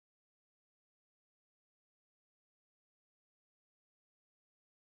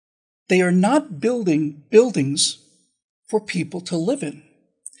They are not building buildings for people to live in.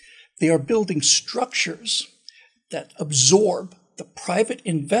 They are building structures that absorb the private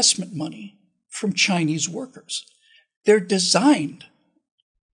investment money from Chinese workers. They're designed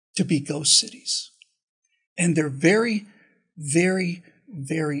to be ghost cities. And they're very, very,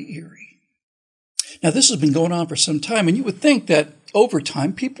 very eerie. Now, this has been going on for some time, and you would think that over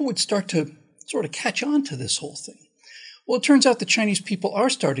time, people would start to sort of catch on to this whole thing. Well, it turns out the Chinese people are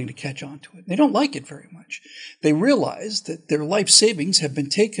starting to catch on to it. They don't like it very much. They realize that their life savings have been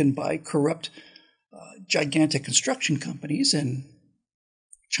taken by corrupt, gigantic construction companies, and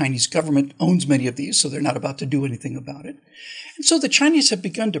Chinese government owns many of these, so they're not about to do anything about it. And so the Chinese have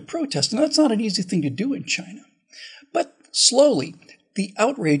begun to protest, and that's not an easy thing to do in China. But slowly, the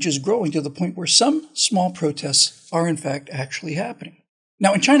outrage is growing to the point where some small protests are in fact actually happening.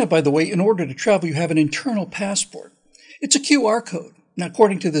 Now, in China, by the way, in order to travel, you have an internal passport. It's a QR code. Now,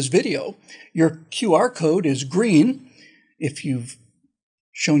 according to this video, your QR code is green if you've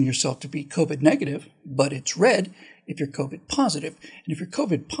shown yourself to be COVID negative, but it's red if you're COVID positive. And if you're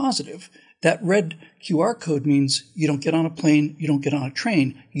COVID positive, that red QR code means you don't get on a plane, you don't get on a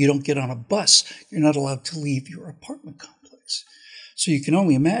train, you don't get on a bus. You're not allowed to leave your apartment complex. So you can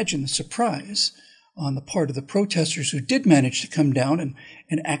only imagine the surprise on the part of the protesters who did manage to come down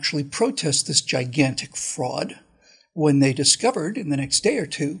and actually protest this gigantic fraud when they discovered in the next day or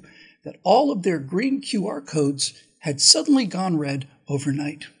two that all of their green QR codes had suddenly gone red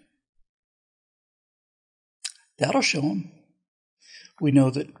overnight. That'll show them. We know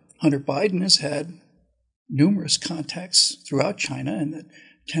that Hunter Biden has had numerous contacts throughout China, and that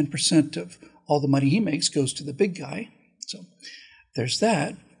 10% of all the money he makes goes to the big guy. So there's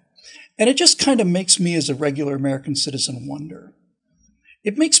that. And it just kind of makes me, as a regular American citizen, wonder.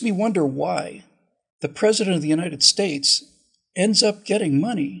 It makes me wonder why the President of the United States ends up getting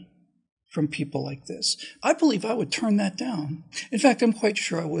money from people like this. I believe I would turn that down. In fact, I'm quite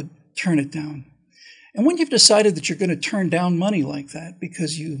sure I would turn it down. And when you've decided that you're going to turn down money like that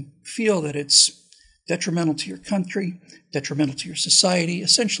because you feel that it's detrimental to your country, detrimental to your society,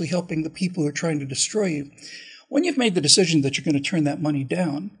 essentially helping the people who are trying to destroy you, when you've made the decision that you're going to turn that money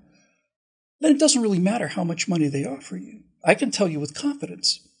down, then it doesn't really matter how much money they offer you. I can tell you with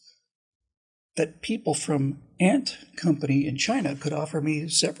confidence that people from Ant Company in China could offer me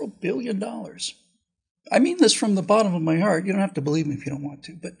several $billion. I mean this from the bottom of my heart. You don't have to believe me if you don't want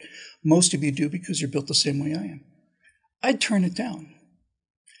to, but most of you do because you're built the same way I am. I'd turn it down.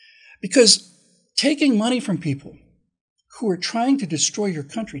 Because taking money from people who are trying to destroy your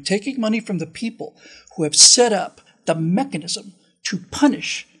country, taking money from the people who have set up the mechanism to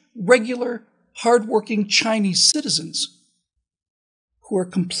punish regular, hardworking Chinese citizens who are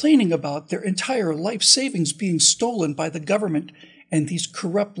complaining about their entire life savings being stolen by the government and these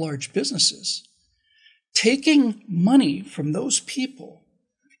corrupt large businesses. Taking money from those people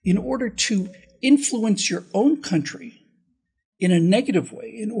in order to influence your own country in a negative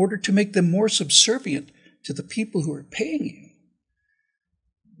way, in order to make them more subservient to the people who are paying you.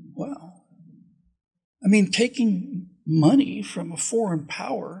 Wow. I mean, taking money from a foreign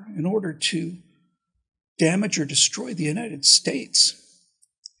power in order to damage or destroy the United States.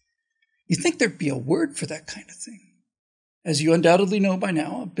 You'd think there'd be a word for that kind of thing. As you undoubtedly know by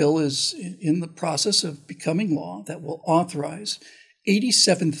now, a bill is in the process of becoming law that will authorize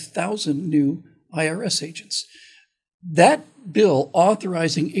 87,000 new IRS agents. That bill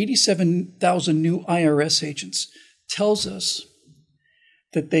authorizing 87,000 new IRS agents tells us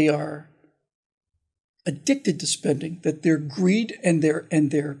that they are addicted to spending, that their greed and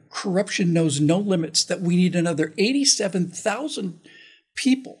their corruption knows no limits, that we need another 87,000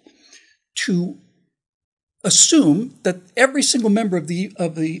 people to assume that every single member of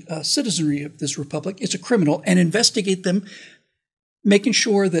the citizenry of this republic is a criminal and investigate them, making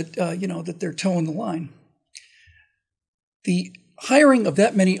sure that that they're toeing the line. The hiring of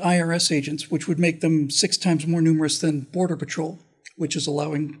that many IRS agents, which would make them 6 times more numerous than Border Patrol, which is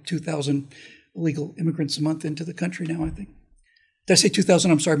allowing 2,000 illegal immigrants a month into the country now, I think. Did I say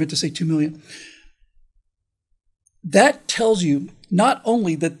 2,000? I'm sorry, I meant to say 2 million. That tells you not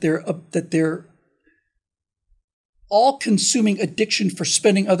only that their all-consuming addiction for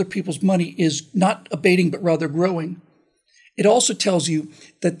spending other people's money is not abating, but rather growing. It also tells you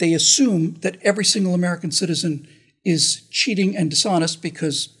that they assume that every single American citizen is cheating and dishonest,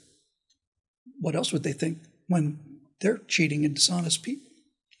 because what else would they think when they're cheating and dishonest people?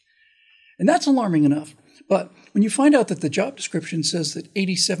 And that's alarming enough. But when you find out that the job description says that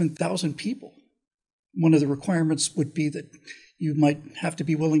 87,000 people, one of the requirements would be that you might have to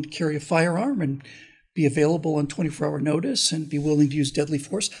be willing to carry a firearm and be available on 24-hour notice and be willing to use deadly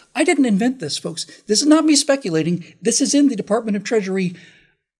force. I didn't invent this, folks. This is not me speculating. This is in the Department of Treasury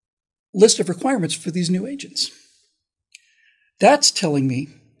list of requirements for these new agents. That's telling me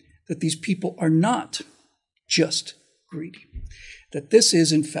that these people are not just greedy, that this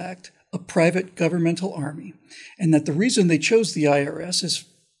is, in fact, a private governmental army, and that the reason they chose the IRS is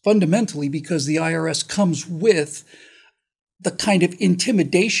fundamentally because the IRS comes with the kind of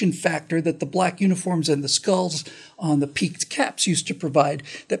intimidation factor that the black uniforms and the skulls on the peaked caps used to provide,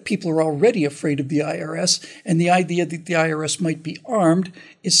 that people are already afraid of the IRS, and the idea that the IRS might be armed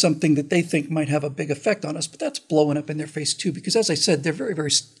is something that they think might have a big effect on us. But that's blowing up in their face too, because as I said, they're very,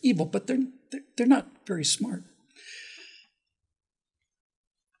 very evil, but they're not very smart.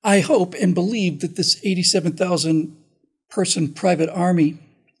 I hope and believe that this 87,000 person private army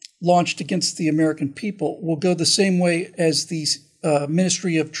launched against the American people will go the same way as the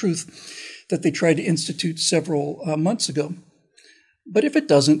Ministry of Truth that they tried to institute several months ago. But if it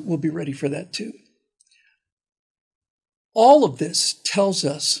doesn't, we'll be ready for that too. All of this tells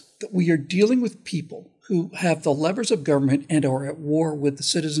us that we are dealing with people who have the levers of government and are at war with the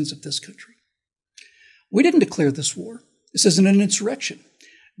citizens of this country. We didn't declare this war. This isn't an insurrection.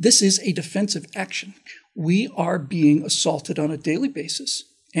 This is a defensive action. We are being assaulted on a daily basis.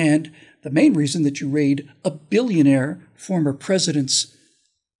 And the main reason that you raid a billionaire former president's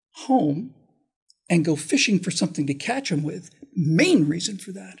home and go fishing for something to catch him with, main reason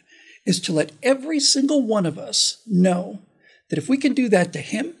for that is to let every single one of us know that if we can do that to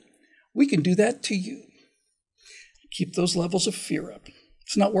him, we can do that to you. Keep those levels of fear up.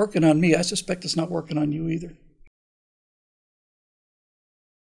 It's not working on me. I suspect it's not working on you either.